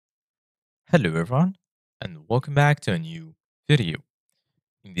Hello everyone and welcome back to a new video.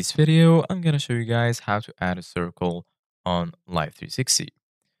 In this video, I'm going to show you guys how to add a circle on Life360.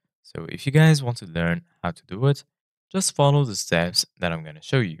 So if you guys want to learn how to do it, just follow the steps that I'm going to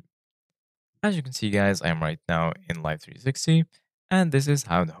show you. As you can see guys, I am right now in Life360 and this is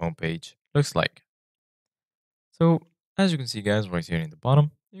how the homepage looks like. So as you can see guys right here in the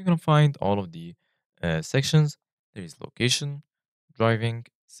bottom, you're going to find all of the sections. There is location, driving,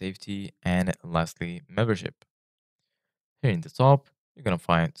 safety, and lastly membership. Here in the top, you're going to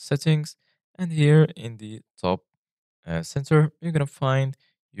find settings. And here in the top center, you're going to find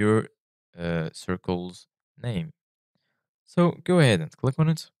your circle's name. So go ahead and click on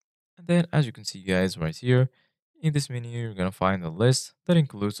it. And then as you can see guys right here, in this menu, you're going to find a list that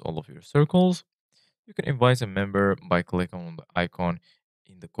includes all of your circles. You can invite a member by clicking on the icon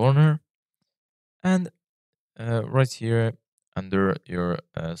in the corner. And right here under your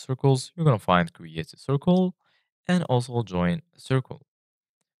circles, you're going to find create a circle and also join a circle.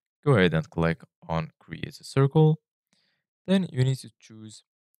 Go ahead and click on create a circle. Then you need to choose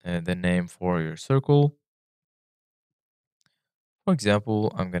the name for your circle. For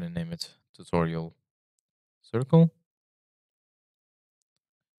example, I'm going to name it tutorial circle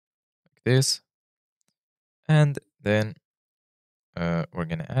like this. And then we're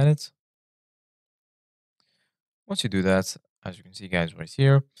going to add it. Once you do that, as you can see guys right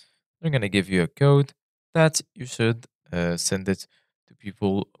here, they're going to give you a code that you should send it to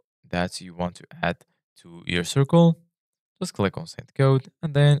people that you want to add to your circle. Just click on send code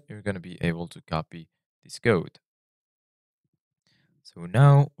and then you're going to be able to copy this code. So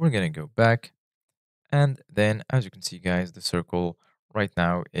now we're going to go back. And then as you can see, guys, the circle right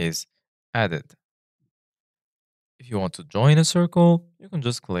now is added. If you want to join a circle, you can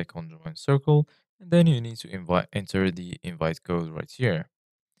just click on join circle. And then you need to enter the invite code right here.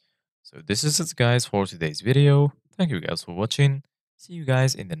 So this is it, guys, for today's video. Thank you guys for watching. See you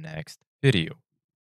guys in the next video.